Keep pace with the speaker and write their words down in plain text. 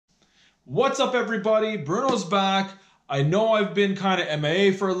What's up, everybody? Bruno's back. I know I've been kind of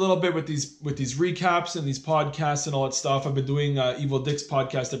MIA for a little bit with these recaps and these podcasts and all that stuff. I've been doing Evil Dick's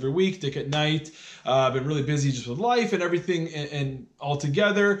podcast every week, Dick at Night. I've been really busy just with life and everything and all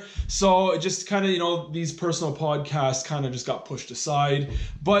together. So it just kind of, these personal podcasts kind of just got pushed aside.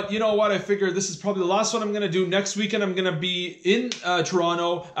 But you know what? I figured this is probably the last one I'm going to do. Next weekend, I'm going to be in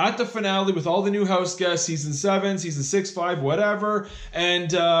Toronto at the finale with all the new house guests, season 7, season 6, 5, whatever.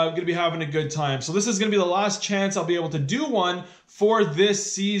 And I'm going to be having a good time. So this is going to be the last chance I'll be able to do one for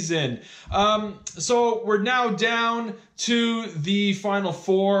this season. So we're now down to the final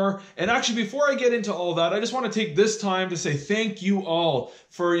 4. And actually, before I get into all that, I just want to take this time to say thank you all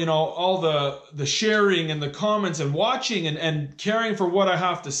for, all the sharing and the comments and watching and caring for what I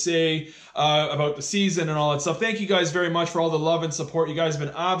have to say about the season and all that stuff. Thank you guys very much for all the love and support. You guys have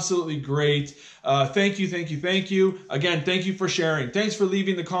been absolutely great. Thank you, thank you, thank you. Again, thank you for sharing. Thanks for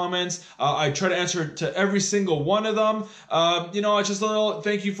leaving the comments. I try to answer to every single one of them. It's just a little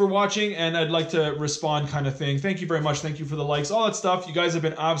thank you for watching, and I'd like to respond kind of thing. Thank you very much. Thank you for the likes, all that stuff. You guys have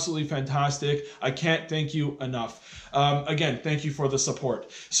been absolutely fantastic. I can't thank you enough. Again, thank you for the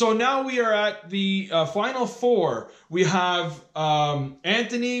support. So now we are at the final 4. We have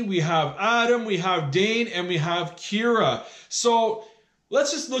Anthony, we have Adam, we have Dane, and we have Kira. So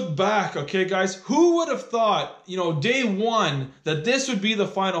let's just look back, okay, guys? Who would have thought, day 1, that this would be the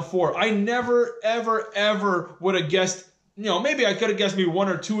final 4? I never, ever, ever would have guessed. Maybe I could have guessed maybe 1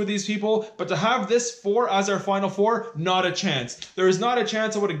 or 2 of these people, but to have this 4 as our final 4, not a chance. There is not a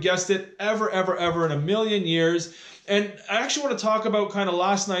chance I would have guessed it ever, ever, ever in a million years. And I actually want to talk about kind of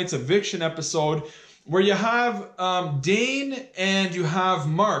last night's eviction episode where you have Dane and you have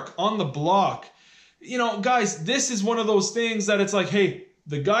Mark on the block. Guys, this is one of those things that it's like, hey,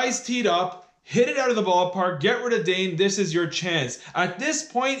 the guy's teed up, hit it out of the ballpark, get rid of Dane, this is your chance. At this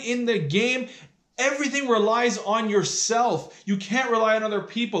point in the game, everything relies on yourself. You can't rely on other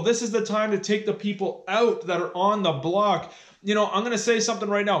people. This is the time to take the people out that are on the block. I'm going to say something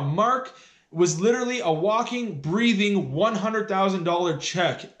right now. Mark was literally a walking, breathing $100,000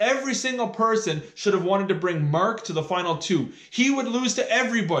 check. Every single person should have wanted to bring Mark to the final 2. He would lose to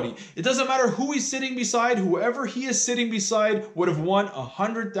everybody. It doesn't matter who he's sitting beside. Whoever he is sitting beside would have won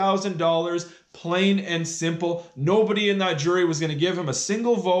 $100,000. Plain and simple. Nobody in that jury was going to give him a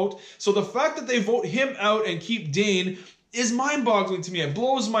single vote. So the fact that they vote him out and keep Dane is mind-boggling to me. It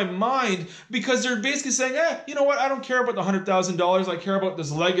blows my mind because they're basically saying, you know what? I don't care about the $100,000. I care about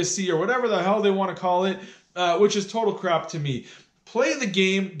this legacy or whatever the hell they want to call it, which is total crap to me. Play the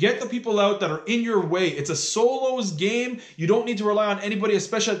game. Get the people out that are in your way. It's a solos game. You don't need to rely on anybody,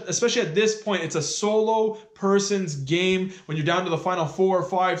 especially at this point. It's a solo person's game. When you're down to the final 4,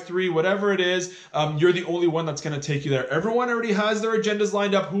 5, 3, whatever it is, you're the only one that's going to take you there. Everyone already has their agendas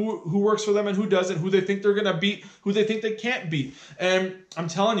lined up, who works for them and who doesn't, who they think they're going to beat, who they think they can't beat. And I'm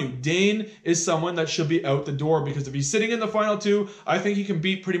telling you, Dane is someone that should be out the door because if he's sitting in the final 2, I think he can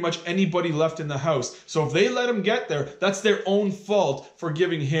beat pretty much anybody left in the house. So if they let him get there, that's their own fault for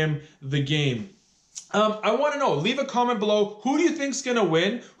giving him the game. I want to know, leave a comment below, who do you think's going to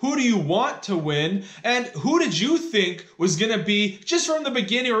win? Who do you want to win? And who did you think was going to be, just from the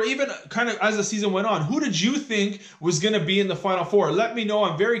beginning or even kind of as the season went on, who did you think was going to be in the final 4? Let me know.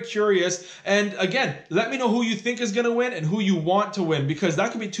 I'm very curious. And again, let me know who you think is going to win and who you want to win, because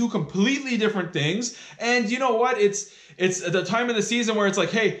that could be 2 completely different things. And you know what? It's at the time of the season where it's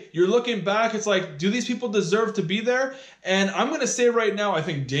like, hey, you're looking back, it's like, do these people deserve to be there? And I'm going to say right now, I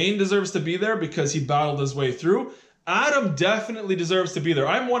think Dane deserves to be there because he battled his way through. Adam definitely deserves to be there.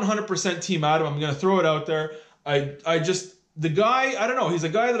 I'm 100% Team Adam. I'm going to throw it out there. The guy, I don't know, he's a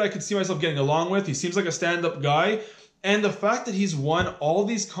guy that I could see myself getting along with. He seems like a stand-up guy. And the fact that he's won all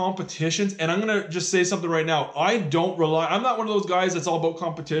these competitions, and I'm going to just say something right now, I'm not one of those guys that's all about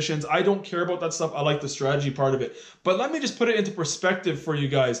competitions. I don't care about that stuff. I like the strategy part of it. But let me just put it into perspective for you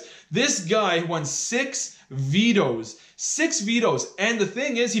guys. This guy won 6 vetoes. 6 vetoes. And the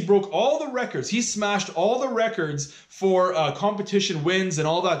thing is, he broke all the records. He smashed all the records for competition wins and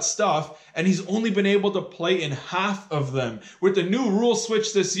all that stuff. And he's only been able to play in half of them. With the new rule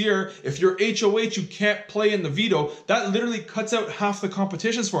switch this year, if you're HOH, you can't play in the veto. That literally cuts out half the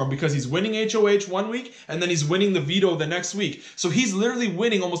competitions for him because he's winning HOH one week and then he's winning the veto the next week. So he's literally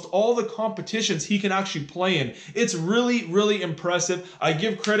winning almost all the competitions he can actually play in. It's really, really impressive. I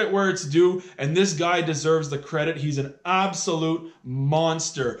give credit where it's due, and this guy deserves the credit. He's an absolute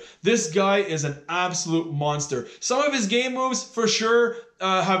monster. This guy is an absolute monster. Some of his game moves, for sure,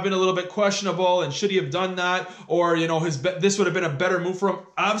 have been a little bit questionable, and should he have done that, or this would have been a better move for him?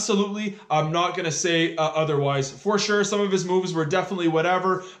 Absolutely. I'm not going to say otherwise. For sure, some of his moves were definitely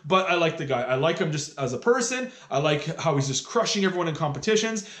whatever, but I like the guy. I like him just as a person. I like how he's just crushing everyone in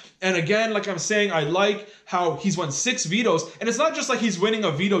competitions. And again, like I'm saying, I like how he's won 6 vetoes. And it's not just like he's winning a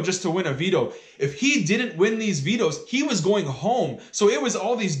veto just to win a veto. If he didn't win these vetoes, he was going home. So it was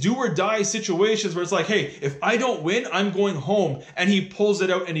all these do or die situations where it's like, hey, if I don't win, I'm going home. And he pulls it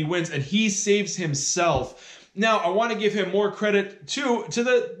out and he wins and he saves himself. Now, I want to give him more credit too to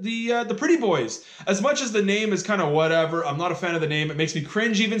the Pretty Boys. As much as the name is kind of whatever, I'm not a fan of the name. It makes me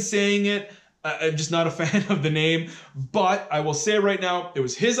cringe even saying it. I'm just not a fan of the name, but I will say right now, it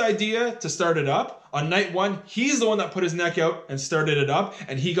was his idea to start it up. On night 1, he's the one that put his neck out and started it up,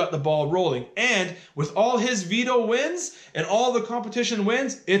 and he got the ball rolling. And with all his veto wins and all the competition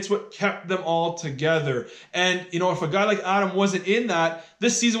wins, it's what kept them all together. And, if a guy like Adam wasn't in that,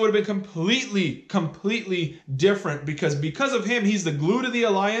 this season would have been completely different because of him, he's the glue to the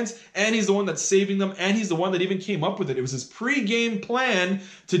alliance, and he's the one that's saving them, and he's the one that even came up with it. It was his pre-game plan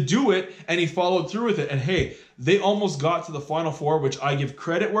to do it, and he followed through with it. And hey, they almost got to the Final Four, which I give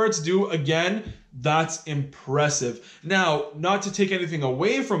credit where it's due. Again, that's impressive. Now, not to take anything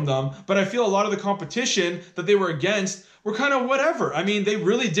away from them, but I feel a lot of the competition that they were against were kind of whatever. I mean, they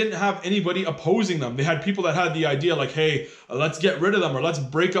really didn't have anybody opposing them. They had people that had the idea like, hey, let's get rid of them or let's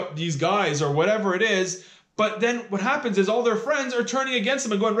break up these guys or whatever it is. But then what happens is all their friends are turning against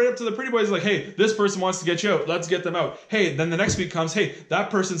them and going right up to the Pretty Boys like, hey, this person wants to get you out. Let's get them out. Hey, then the next week comes, hey,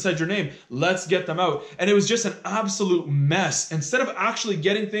 that person said your name. Let's get them out. And it was just an absolute mess. Instead of actually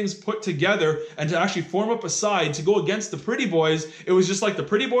getting things put together and to actually form up a side to go against the Pretty Boys, it was just like the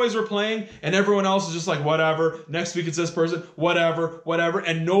Pretty Boys were playing and everyone else was just like, whatever. Next week it's this person, whatever.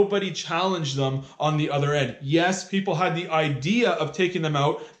 And nobody challenged them on the other end. Yes, people had the idea of taking them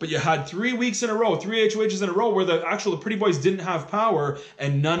out, but you had 3 weeks in a row, 3 HOHs in a row where the Pretty Boys didn't have power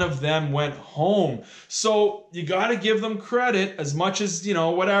and none of them went home. So you got to give them credit as much as,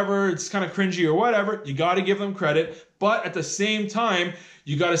 whatever, it's kind of cringy or whatever, you got to give them credit. But at the same time,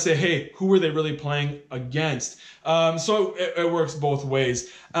 you got to say, hey, who were they really playing against? So it works both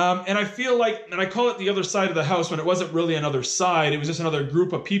ways. And I feel like, and I call it the other side of the house when it wasn't really another side. It was just another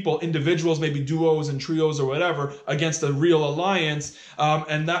group of people, individuals, maybe duos and trios or whatever, against a real alliance.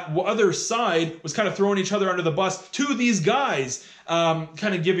 And that other side was kind of throwing each other under the bus to these guys,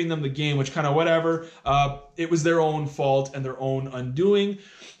 kind of giving them the game, which kind of whatever. It was their own fault and their own undoing.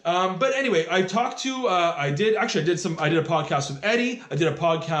 But anyway, I talked to, I did a podcast with Eddie. I did a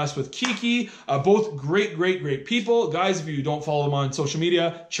podcast with Kiki, both great people. Guys, if you don't follow them on social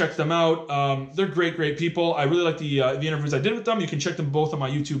media, check them out. They're great people. I really like the interviews I did with them. You can check them both on my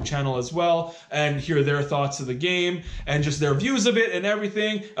YouTube channel as well and hear their thoughts of the game and just their views of it and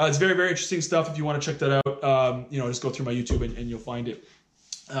everything. It's very interesting stuff. If you want to check that out, just go through my YouTube and you'll find it.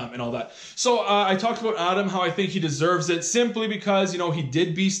 And all that. So I talked about Adam, how I think he deserves it simply because, he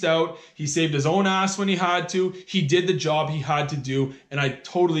did beast out. He saved his own ass when he had to. He did the job he had to do. And I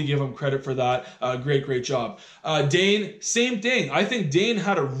totally give him credit for that. Great job. Dane, same thing. I think Dane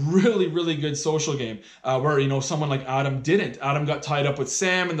had a really good social game where, someone like Adam didn't. Adam got tied up with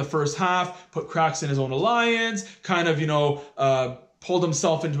Sam in the first half, put cracks in his own alliance, kind of, pulled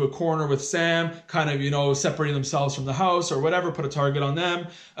himself into a corner with Sam, kind of, separating themselves from the house or whatever, put a target on them.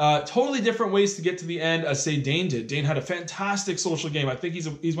 Totally different ways to get to the end as, say, Dane did. Dane had a fantastic social game. I think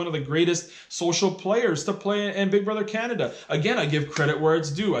he's one of the greatest social players to play in Big Brother Canada. Again, I give credit where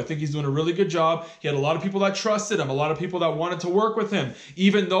it's due. I think he's doing a really good job. He had a lot of people that trusted him, a lot of people that wanted to work with him,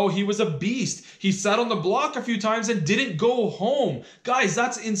 even though he was a beast. He sat on the block a few times and didn't go home. Guys,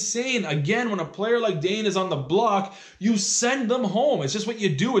 that's insane. Again, when a player like Dane is on the block, you send them home. It's just what you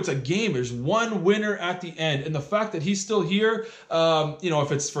do. It's a game. There's one winner at the end. And the fact that he's still here,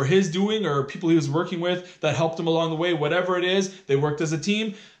 if it's for his doing or people he was working with that helped him along the way, whatever it is, they worked as a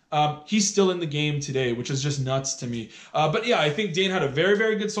team. He's still in the game today, which is just nuts to me. But yeah, I think Dane had a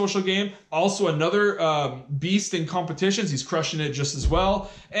very good social game. Also another beast in competitions. He's crushing it just as well.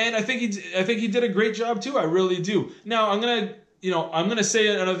 And I think he did a great job too. I really do. Now I'm gonna say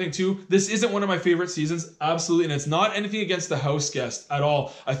another thing too. This isn't one of my favorite seasons, absolutely, and it's not anything against the house guest at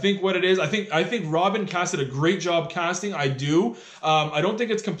all. I think what it is, I think Robin casted a great job casting. I do. I don't think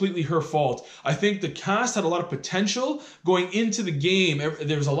it's completely her fault. I think the cast had a lot of potential going into the game.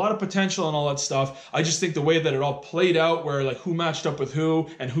 There was a lot of potential and all that stuff. I just think the way that it all played out, where like who matched up with who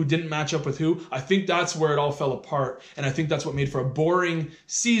and who didn't match up with who, I think that's where it all fell apart, and I think that's what made for a boring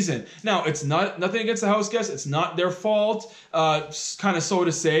season. Now, it's nothing against the house guests. It's not their fault. Kind of so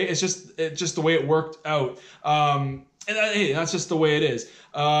to say. It's just the way it worked out. And hey, that's just the way it is.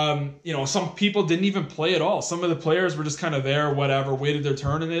 You know, some people didn't even play at all. Some of the players were just kind of there, whatever, waited their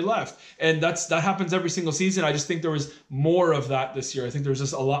turn, and they left. And that happens every single season. I just think there was more of that this year. I think there was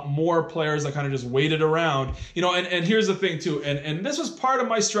just a lot more players that kind of just waited around. You know, and here's the thing too, and this was part of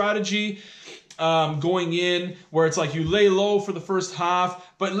my strategy going in, where it's like you lay low for the first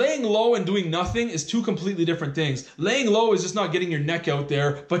half, but laying low and doing nothing is two completely different things. Laying low is just not getting your neck out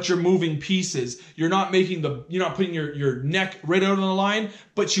there, but you're moving pieces. You're not putting your neck right out on the line,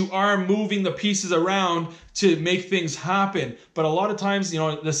 but you are moving the pieces around to make things happen. But a lot of times, you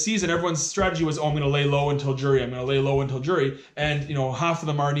know, this season, everyone's strategy was, oh, I'm going to lay low until jury. I'm going to lay low until jury. And, you know, half of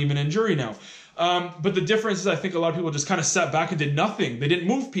them aren't even in jury now. But the difference is I think a lot of people just kind of sat back and did nothing. They didn't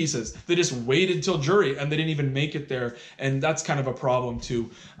move pieces. They just waited till jury, and they didn't even make it there. And that's kind of a problem too.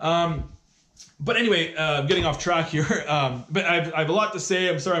 But anyway, getting off track here. But I have a lot to say.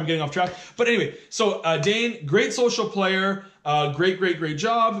 I'm sorry I'm getting off track. But anyway, so Dane, great social player. Great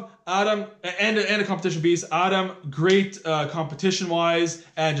job. Adam, and a competition beast. Adam, great competition-wise,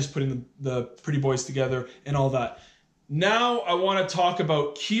 and just putting the pretty boys together and all that. Now I want to talk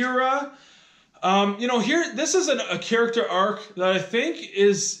about Kira. You know, this is a character arc that I think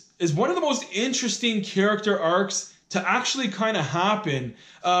is one of the most interesting character arcs to actually kind of happen,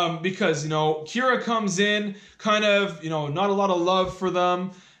 because, you know, Kira comes in kind of, you know, not a lot of love for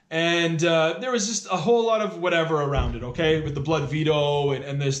them, and there was just a whole lot of whatever around it, okay, with the blood veto,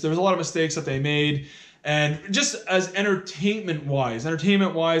 and there was a lot of mistakes that they made. And just as entertainment-wise, I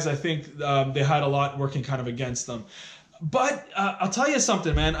think they had a lot working kind of against them. But I'll tell you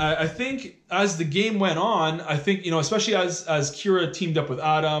something, man. I think as the game went on, I think, you know, especially as Kira teamed up with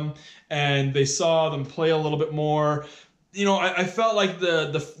Adam and they saw them play a little bit more, you know, I felt like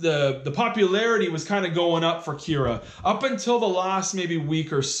the popularity was kind of going up for Kira up until the last maybe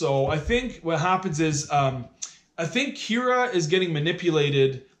week or so. I think what happens is I think Kira is getting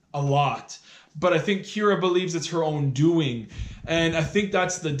manipulated a lot. But I think Kira believes it's her own doing. And I think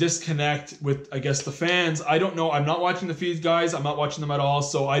that's the disconnect with, I guess, the fans. I don't know. I'm not watching the feeds, guys. I'm not watching them at all.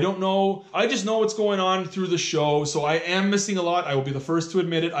 So I don't know. I just know what's going on through the show. So I am missing a lot. I will be the first to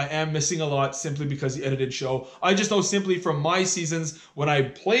admit it. I am missing a lot simply because the edited show. I just know simply from my seasons when I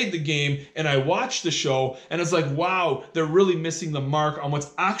played the game and I watched the show. And it's like, wow, they're really missing the mark on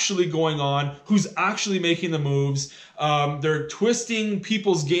what's actually going on. Who's actually making the moves. They're twisting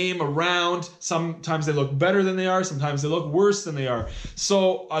people's game around. Sometimes they look better than they are. Sometimes they look worse than they are.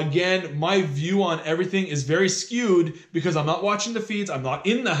 So again, my view on everything is very skewed because I'm not watching the feeds. I'm not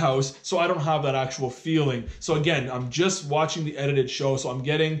in the house. So I don't have that actual feeling. So again, I'm just watching the edited show. So I'm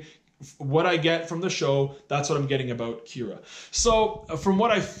getting what I get from the show. That's what I'm getting about Kira. So from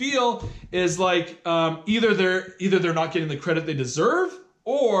what I feel is like either they're not getting the credit they deserve,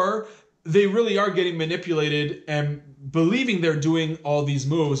 or they really are getting manipulated and believing they're doing all these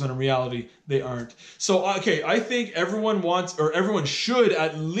moves, and in reality, they aren't. So, okay, I think everyone should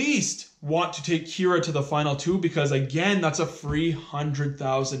at least want to take Kira to the final two, because again, that's a free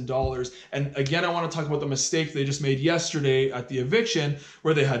 $100,000. And again, I want to talk about the mistake they just made yesterday at the eviction,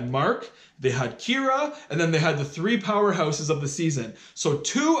 where they had Mark, they had Kira, and then they had the three powerhouses of the season. So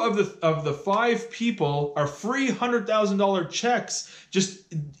two of the five people are free $100,000 checks.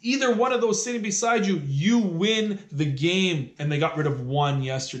 Just either one of those sitting beside you, you win the game. And they got rid of one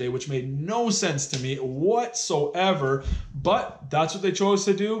yesterday, which made no sense to me whatsoever. But that's what they chose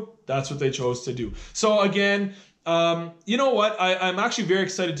to do. That's what they chose to do. So again, you know what? I'm actually very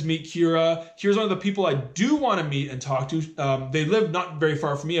excited to meet Kira. Kira's one of the people I do want to meet and talk to. They live not very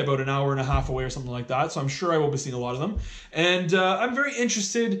far from me, about an hour and a half away or something like that. So I'm sure I will be seeing a lot of them. And I'm very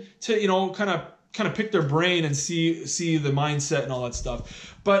interested to, you know, kind of pick their brain and see the mindset and all that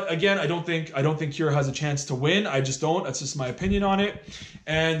stuff. But again, I don't think Kira has a chance to win. I just don't. That's just my opinion on it.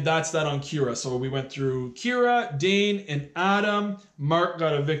 And that's that on Kira. So we went through Kira, Dane, and Adam. Mark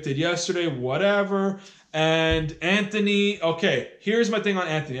got evicted yesterday, whatever. And Anthony, okay, here's my thing on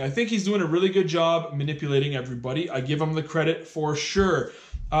Anthony. I think he's doing a really good job manipulating everybody. I give him the credit for sure.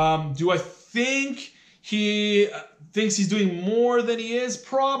 Do I think he thinks he's doing more than he is?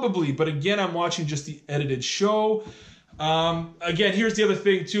 Probably. But again, I'm watching just the edited show. Again, here's the other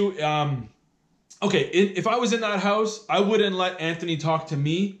thing too. Okay, if I was in that house, I wouldn't let Anthony talk to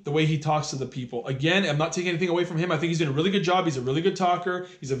me the way he talks to the people. Again, I'm not taking anything away from him. I think he's doing a really good job. He's a really good talker.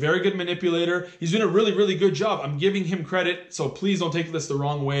 He's a very good manipulator. He's doing a really, really good job. I'm giving him credit, so please don't take this the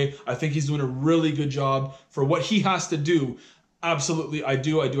wrong way. I think he's doing a really good job for what he has to do. Absolutely, I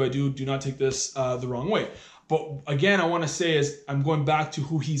do. Do not take this the wrong way. But again, I want to say is I'm going back to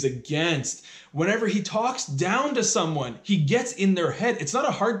who he's against. whenever he talks down to someone, he gets in their head. It's not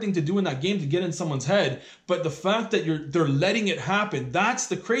a hard thing to do in that game to get in someone's head, but the fact that they're letting it happen, that's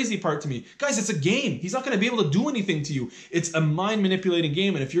the crazy part to me. Guys, it's a game. He's not going to be able to do anything to you. It's a mind manipulating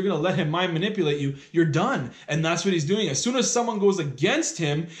game, and if you're going to let him mind manipulate you, you're done. And that's what he's doing. As soon as someone goes against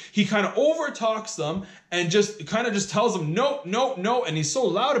him, he kind of overtalks them and just tells them no, no, no, and he's so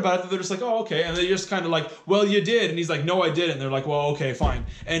loud about it that they're just like, oh, okay, and they're just kind of like, well, you did, and he's like, no, I didn't, and they're like, well, okay, fine,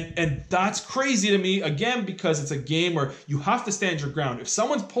 and that's crazy to me, again, because it's a game where you have to stand your ground. If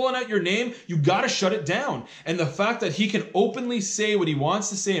someone's pulling out your name, you gotta shut it down, and the fact that he can openly say what he wants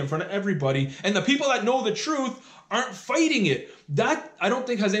to say in front of everybody, and the people that know the truth aren't fighting it, that I don't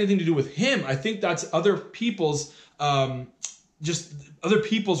think has anything to do with him. I think that's other people's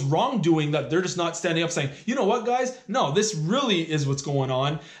wrongdoing, that they're just not standing up saying, you know what, guys, no, this really is what's going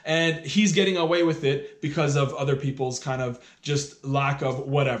on, and he's getting away with it because of other people's kind of just lack of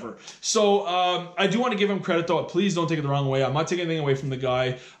whatever. So I do want to give him credit, though. Please don't take it the wrong way. I'm not taking anything away from the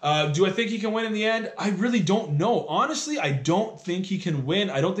guy. Do I think he can win in the end? I really don't know. Honestly, I don't think he can win.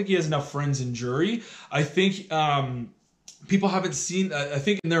 I don't think he has enough friends in jury. I think people haven't seen, I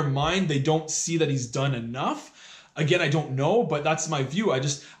think in their mind, they don't see that he's done enough. Again, I don't know, but that's my view.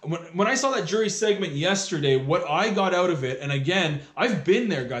 When I saw that jury segment yesterday, what I got out of it, and again, I've been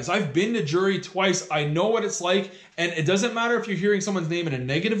there, guys. I've been to jury twice. I know what it's like, and it doesn't matter if you're hearing someone's name in a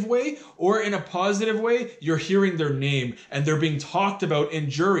negative way or in a positive way, you're hearing their name, and they're being talked about in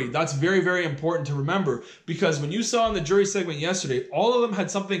jury. That's very, very important to remember, because when you saw in the jury segment yesterday, all of them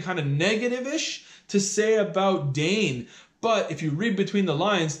had something kind of negative-ish to say about Dane. But if you read between the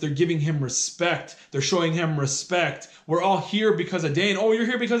lines, they're giving him respect. They're showing him respect. We're all here because of Dane. Oh, you're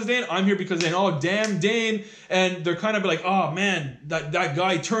here because of Dane? I'm here because of Dane. Oh, damn Dane. And they're kind of like, oh, man, that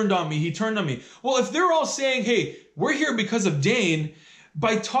guy turned on me. He turned on me. Well, if they're all saying, hey, we're here because of Dane,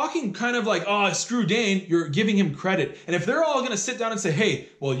 by talking kind of like, oh, screw Dane, you're giving him credit. And if they're all going to sit down and say, hey,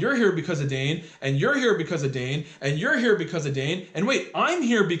 well, you're here because of Dane, and you're here because of Dane, and you're here because of Dane, and wait, I'm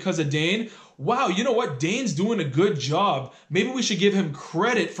here because of Dane, wow, you know what? Dane's doing a good job. Maybe we should give him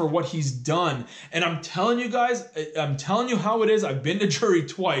credit for what he's done. And I'm telling you guys, I'm telling you how it is. I've been to jury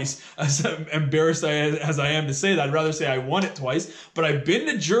twice, as embarrassed as I am to say that. I'd rather say I won it twice, but I've been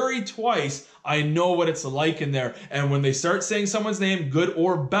to jury twice. I know what it's like in there. And when they start saying someone's name, good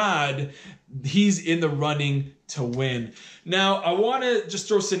or bad, he's in the running to win. Now, I want to just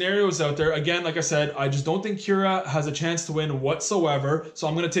throw scenarios out there. Again, like I said, I just don't think Kira has a chance to win whatsoever. So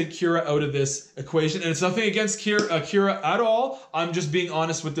I'm going to take Kira out of this equation. And it's nothing against Kira at all. I'm just being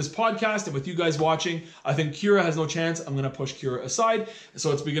honest with this podcast and with you guys watching. I think Kira has no chance. I'm going to push Kira aside.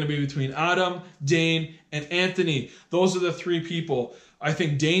 So it's going to be between Adam, Dane, and Anthony. Those are the three people. I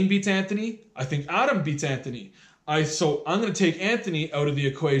think Dane beats Anthony. I think Adam beats Anthony. So I'm going to take Anthony out of the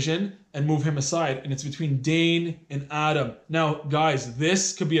equation and move him aside. And it's between Dane and Adam. Now, guys,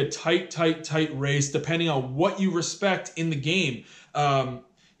 this could be a tight race depending on what you respect in the game. Do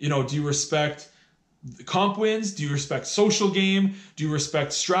you respect comp wins? Do you respect social game? Do you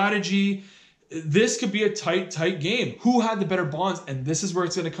respect strategy? This could be a tight game. Who had the better bonds? And this is where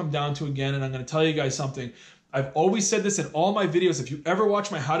it's going to come down to again. And I'm going to tell you guys something. I've always said this in all my videos. If you ever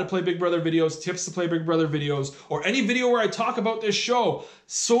watch my How to Play Big Brother videos, Tips to Play Big Brother videos, or any video where I talk about this show,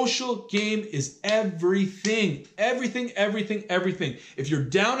 social game is everything. Everything. If you're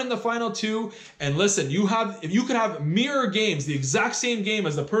down in the final two, and listen, you could have mirror games, the exact same game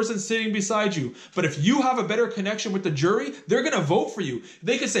as the person sitting beside you, but if you have a better connection with the jury, they're going to vote for you.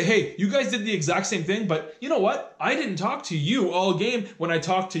 They could say, hey, you guys did the exact same thing, but you know what? I didn't talk to you all game when I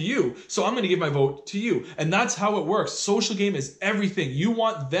talked to you, so I'm going to give my vote to you. And that's how it works. Social game is everything. You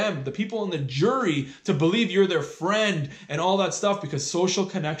want them, the people in the jury, to believe you're their friend and all that stuff, because social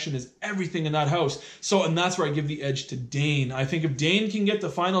connection is everything in that house. And that's where I give the edge to Dane. I think if Dane can get the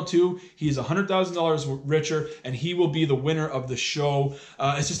final two, he's $100,000 richer, and he will be the winner of the show.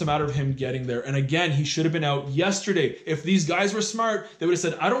 It's just a matter of him getting there. And again, he should have been out yesterday. If these guys were smart, they would have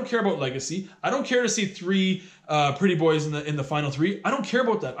said, I don't care about legacy. I don't care to see three pretty boys in the final three. I don't care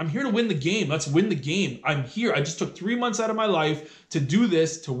about that. I'm here to win the game. Let's win the game. I'm here. I just took 3 months out of my life to do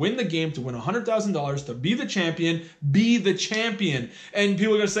this, to win the game, to win $100,000, to be the champion. Be the champion. And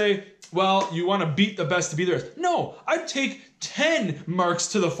people are going to say, well, you want to beat the best to be the rest. No, I'd take 10 Marks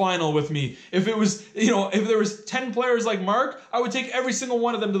to the final with me. If it was, if there was 10 players like Mark, I would take every single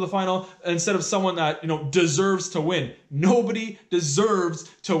one of them to the final instead of someone that, deserves to win. Nobody deserves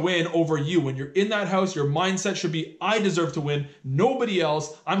to win over you. When you're in that house, your mindset should be, I deserve to win, nobody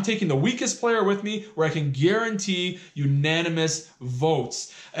else. I'm taking the weakest player with me where I can guarantee unanimous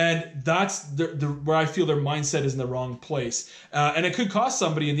votes. And that's where I feel their mindset is in the wrong place. And it could cost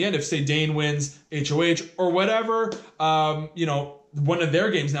somebody in the end if, say, Dane wins HOH or whatever, one of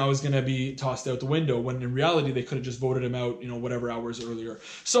their games now is going to be tossed out the window when in reality they could have just voted him out, whatever hours earlier.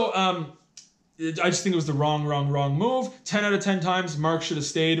 So I just think it was the wrong move. 10 out of 10 times, Mark should have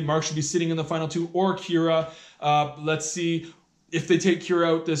stayed. Mark should be sitting in the final two, or Kira. Let's see if they take Kira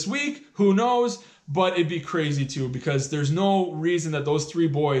out this week. Who knows? But it'd be crazy too, because there's no reason that those three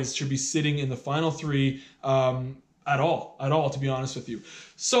boys should be sitting in the final three at all, to be honest with you.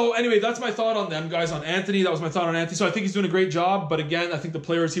 So anyway, that's my thought on them, guys. On Anthony, that was my thought on Anthony. So I think he's doing a great job, but again, I think the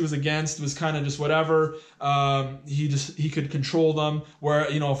players he was against was kind of just whatever. He could control them. Where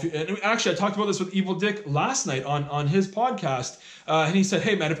actually, I talked about this with Evil Dick last night on his podcast, and he said,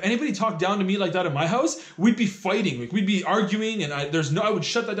 "Hey man, if anybody talked down to me like that in my house, we'd be fighting, we'd be arguing, and I would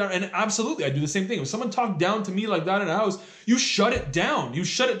shut that down." And absolutely, I do the same thing. If someone talked down to me like that in a house, you shut it down. You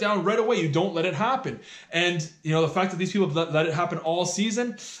shut it down right away. You don't let it happen. And the fact that these people let it happen all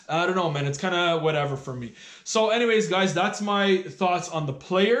season, I don't know, man. It's kind of whatever for me. So anyways, guys, that's my thoughts on the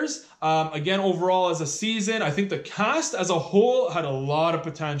players. Again, overall as a season, I think the cast as a whole had a lot of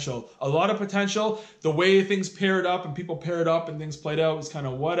potential. The way things paired up and people paired up and things played out was kind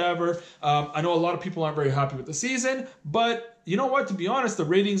of whatever. I know a lot of people aren't very happy with the season, but you know what? To be honest, the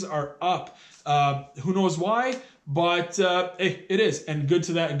ratings are up. Who knows why? But hey, it is, and good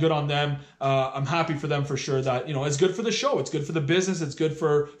to that, and good on them. I'm happy for them for sure. That it's good for the show, it's good for the business, it's good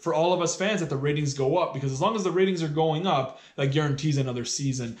for all of us fans that the ratings go up, because as long as the ratings are going up, that guarantees another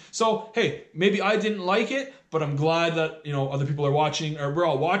season. So hey, maybe I didn't like it, but I'm glad that other people are watching, or we're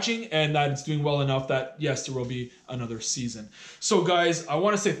all watching, and that it's doing well enough that yes, there will be another season. So guys, I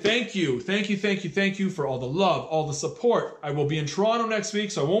want to say thank you for all the love, all the support. I will be in Toronto next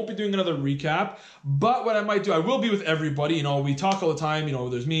week, so I won't be doing another recap. But what I might do, I will be with everybody. We talk all the time.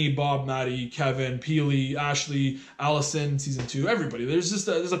 There's me, Bob, Maddie, Kevin, Peely, Ashley, Allison, season 2, everybody. There's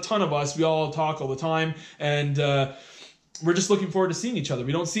a ton of us. We all talk all the time, and we're just looking forward to seeing each other.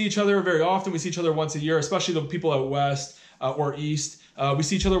 We don't see each other very often. We see each other once a year, especially the people out west or east. We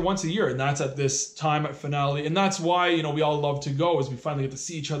see each other once a year, and that's at this time at finale. And that's why, we all love to go, is we finally get to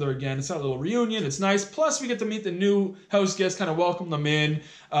see each other again. It's that little reunion. It's nice. Plus, we get to meet the new house guests, kind of welcome them in,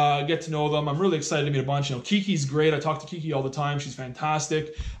 get to know them. I'm really excited to meet a bunch. Kiki's great. I talk to Kiki all the time. She's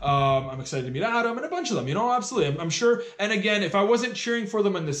fantastic. I'm excited to meet Adam and a bunch of them. Absolutely. I'm sure. And again, if I wasn't cheering for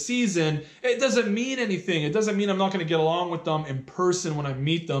them in the season, it doesn't mean anything. It doesn't mean I'm not going to get along with them in person when I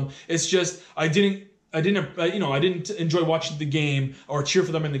meet them. It's just I didn't enjoy watching the game or cheer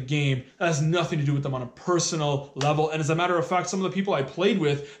for them in the game. That has nothing to do with them on a personal level. And as a matter of fact, some of the people I played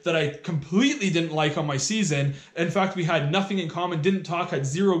with that I completely didn't like on my season, in fact, we had nothing in common, didn't talk, had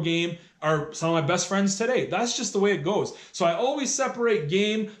zero game, are some of my best friends today. That's just the way it goes. So I always separate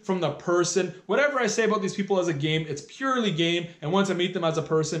game from the person. Whatever I say about these people as a game, it's purely game. And once I meet them as a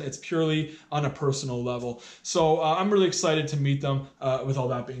person, it's purely on a personal level. So I'm really excited to meet them with all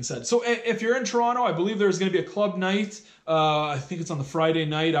that being said. So if you're in Toronto, I believe there's going to be a club night. I think it's on the Friday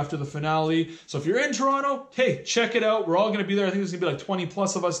night after the finale. So if you're in Toronto, hey, check it out. We're all going to be there. I think there's going to be like 20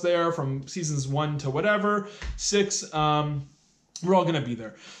 plus of us there from seasons 1 to whatever, 6. We're all going to be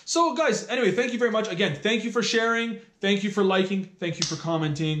there. So guys, anyway, thank you very much. Again, thank you for sharing. Thank you for liking. Thank you for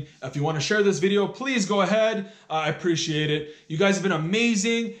commenting. If you want to share this video, please go ahead. I appreciate it. You guys have been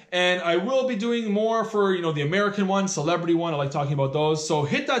amazing. And I will be doing more for, the American one, celebrity one. I like talking about those. So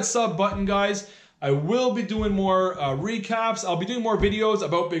hit that sub button, guys. I will be doing more recaps. I'll be doing more videos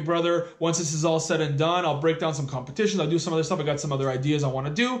about Big Brother. Once this is all said and done, I'll break down some competitions. I'll do some other stuff. I got some other ideas I want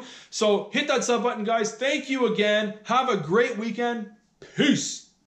to do. So hit that sub button, guys. Thank you again. Have a great weekend. Peace.